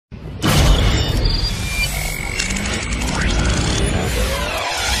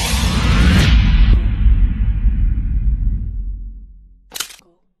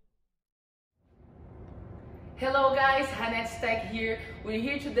guys, Hannette Tech here. We're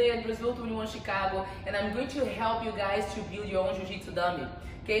here today at Brazil 21 Chicago, and I'm going to help you guys to build your own Jiu-Jitsu dummy.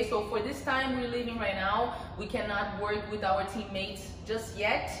 Okay, so for this time we're living right now, we cannot work with our teammates just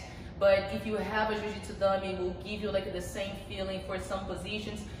yet, but if you have a Jiu-Jitsu dummy, we'll give you like the same feeling for some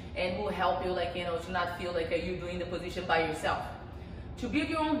positions, and we'll help you to not feel like you're doing the position by yourself. To build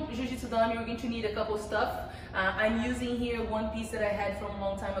your own Jiu-Jitsu dummy, you're going to need a couple stuff. I'm using here one piece that I had from a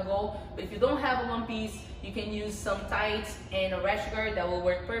long time ago, but if you don't have a one piece, you can use some tights and a rash guard. That will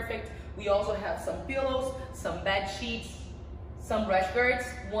work perfect. We also have some pillows, some bed sheets, some rash guards,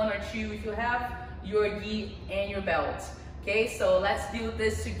 one or two if you have, your gi and your belt. Okay, so let's build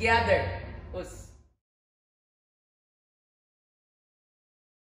this together.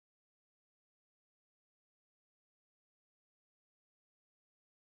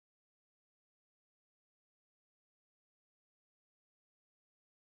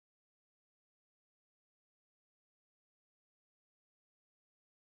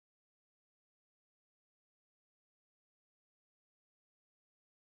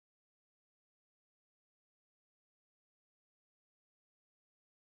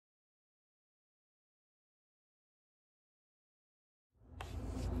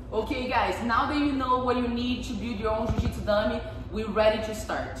 Okay guys, now that you know what you need to build your own Jiu-Jitsu dummy, we're ready to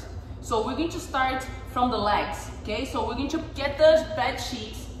start. So we're going to start from the legs, okay? So we're going to get the bed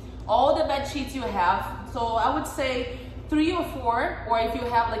sheets, all the bed sheets you have. So I would say 3 or 4, or if you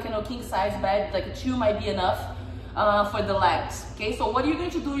have like a king size bed, like 2 might be enough for the legs, okay? So what you're going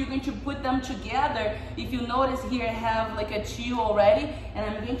to do, you're going to put them together. If you notice here, I have like a 2 already, and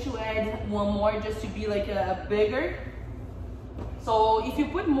I'm going to add one more just to be like a bigger. So if you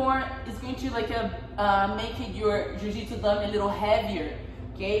put more, it's going to make your Jiu-Jitsu dummy a little heavier,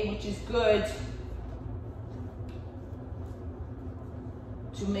 okay? Which is good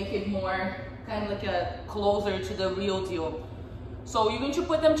to make it more kind of closer to the real deal. So you're going to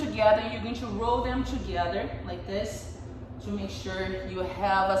put them together, you're going to roll them together like this to make sure you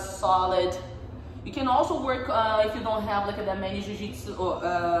have a solid. You can also work, if you don't have that many Jiu-Jitsu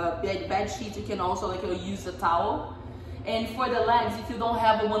bed sheets, you can also use a towel. And for the legs, if you don't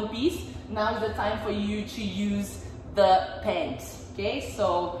have a one piece, now is the time for you to use the pants, okay?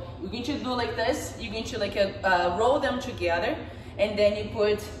 So you're going to do like this. You're going to roll them together, and then you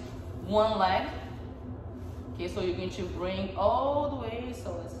put one leg, okay? So you're going to bring all the way,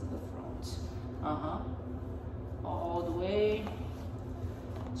 so this is the front, all the way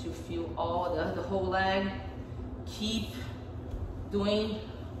to feel all the whole leg. Keep doing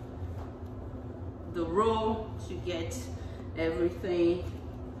the roll to get everything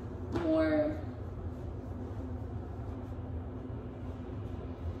more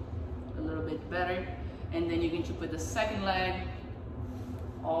a little bit better, and then you're going to put the second leg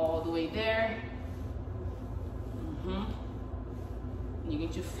all the way there. You're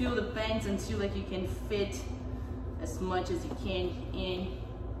going to feel the pants until you can fit as much as you can in.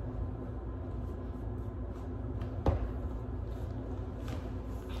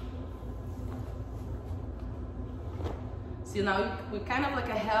 See, now we kind of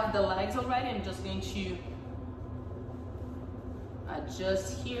have the legs already. I'm just going to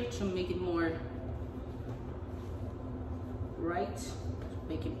adjust here to make it more right,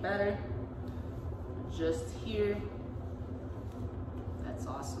 make it better. Just here. That's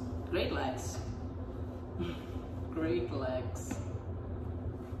awesome. Great legs. Great legs.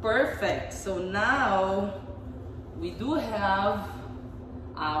 Perfect. So now we do have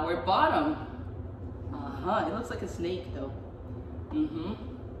our bottom. It looks like a snake though.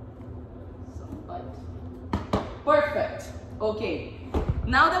 Perfect. Okay.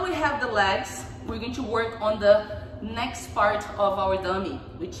 Now that we have the legs, we're going to work on the next part of our dummy,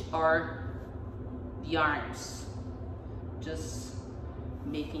 which are the arms. Just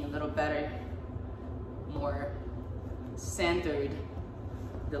making a little better, more centered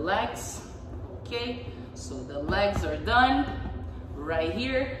the legs. Okay. So the legs are done right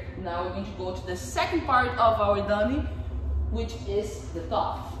here. Now we're going to go to the second part of our dummy, which is the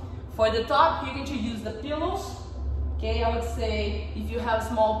top. For the top, you're going to use the pillows. Okay, I would say if you have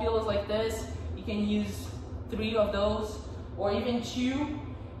small pillows like this, you can use 3 of those, or even 2,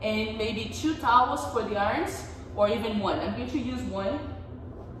 and maybe 2 towels for the arms, or even 1. I'm going to use 1,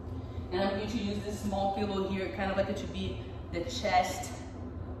 and I'm going to use this small pillow here, kind of to be the chest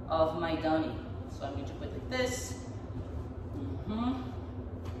of my dummy. So I'm going to put like this.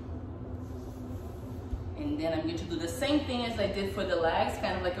 And then I'm going to do the same thing as I did for the legs,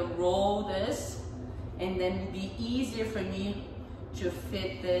 kind of a roll this, and then it'll be easier for me to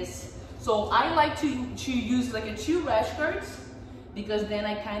fit this. So I like to use 2 rash guards, because then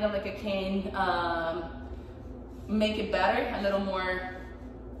I kind of can make it better, a little more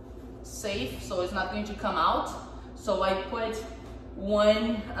safe, so it's not going to come out. So I put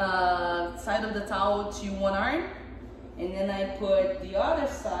one side of the towel to one arm, and then I put the other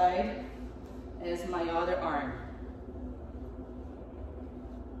side as my other arm.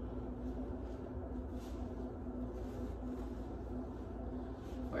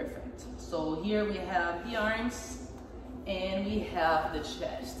 Perfect. So here we have the arms and we have the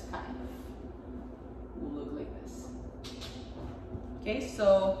chest, kind of. Will look like this. Okay,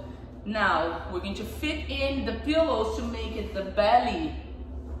 so now we're going to fit in the pillows to make it the belly.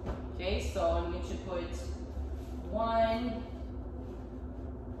 Okay, so I'm going to put 1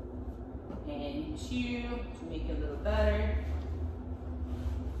 and 2 to make it a little better.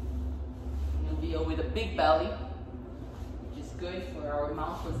 It'll be with a big belly, which is good for our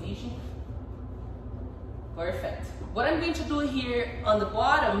mount position. Perfect. What I'm going to do here on the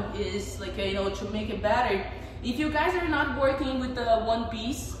bottom is, like, you know, to make it better. If you guys are not working with the one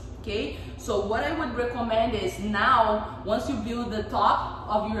piece, okay, so what I would recommend is now, once you build the top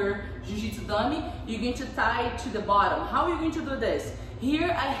of your Jiu-Jitsu dummy, you're going to tie it to the bottom. How are you going to do this?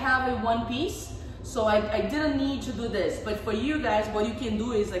 Here I have a one piece, so I didn't need to do this. But for you guys, what you can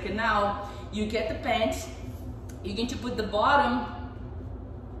do is, like, now you get the pants, you're going to put the bottom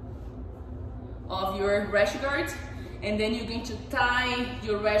of your rash guard, and then you're going to tie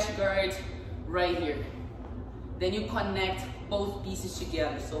your rash guard right here. Then you connect both pieces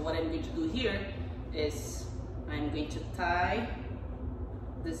together. So what I'm going to do here is I'm going to tie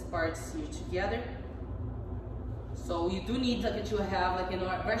these parts here together. So you do need, like, to have, like, you know,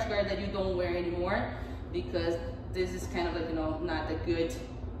 a rash guard that you don't wear anymore, because this is kind of, like, you know, not a good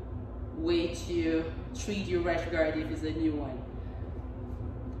way to treat your rash guard if it's a new one.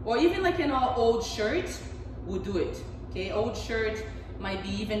 Or even, like, you know, old shirt would do it. Okay, old shirt might be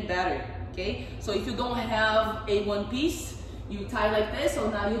even better. Okay, so if you don't have a one piece, you tie like this, so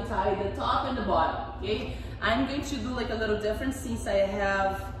now you tie the top and the bottom. Okay, I'm going to do like a little different since I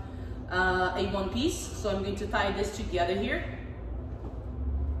have a one piece, so I'm going to tie this together here,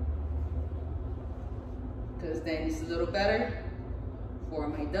 because then it's a little better for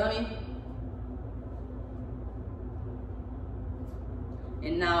my dummy.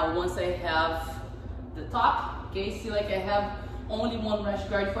 And now once I have the top, okay, see, like, I have only one rash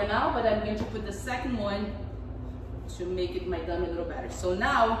guard for now, but I'm going to put the second one to make it my dummy a little better. So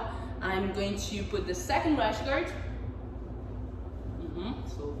now I'm going to put the second rash guard.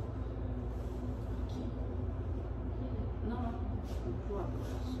 So no.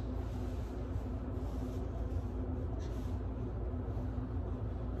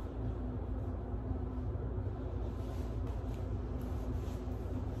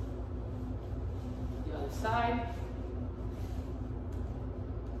 The other side.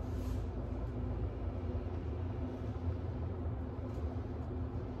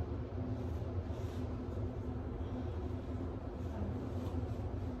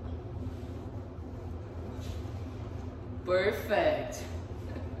 Perfect.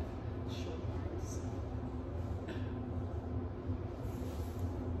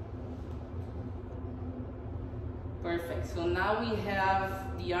 Perfect. So now we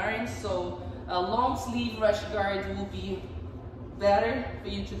have the arms. So a long sleeve rash guard will be better for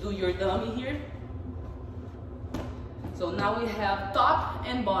you to do your dummy here. So now we have top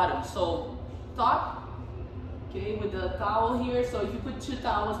and bottom. So top, okay, with the towel here. So if you put 2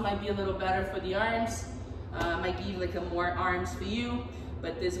 towels, might be a little better for the arms. Might give like a more arms for you,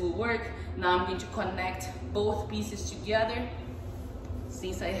 but this will work. Now I'm going to connect both pieces together.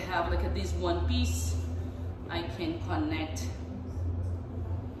 Since I have like this one piece, I can connect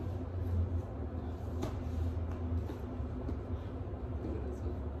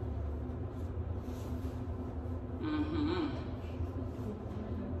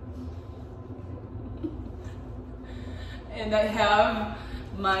and I have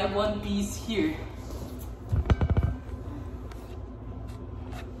my one piece here.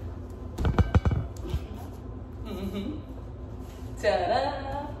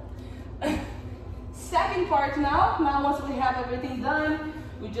 Ta-da! Second part now. Now once we have everything done,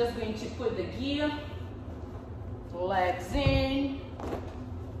 we're just going to put the gear, legs in,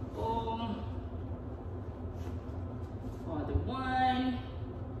 boom, other one.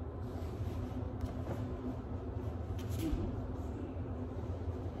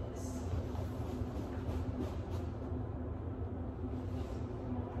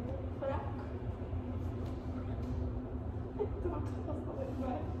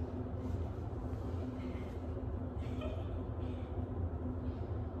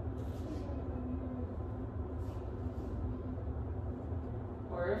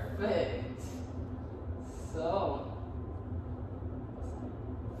 Perfect. So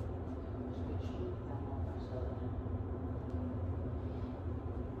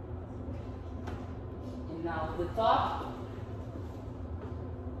the top.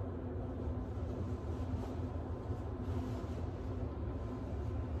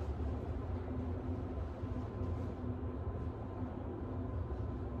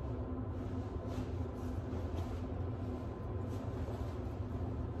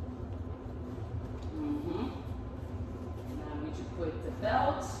 Put the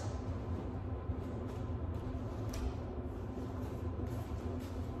belt.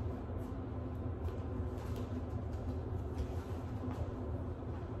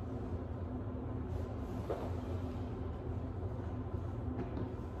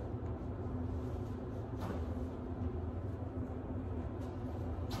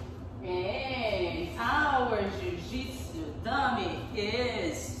 And our Jiu Jitsu dummy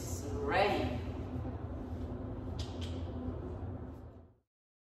is ready.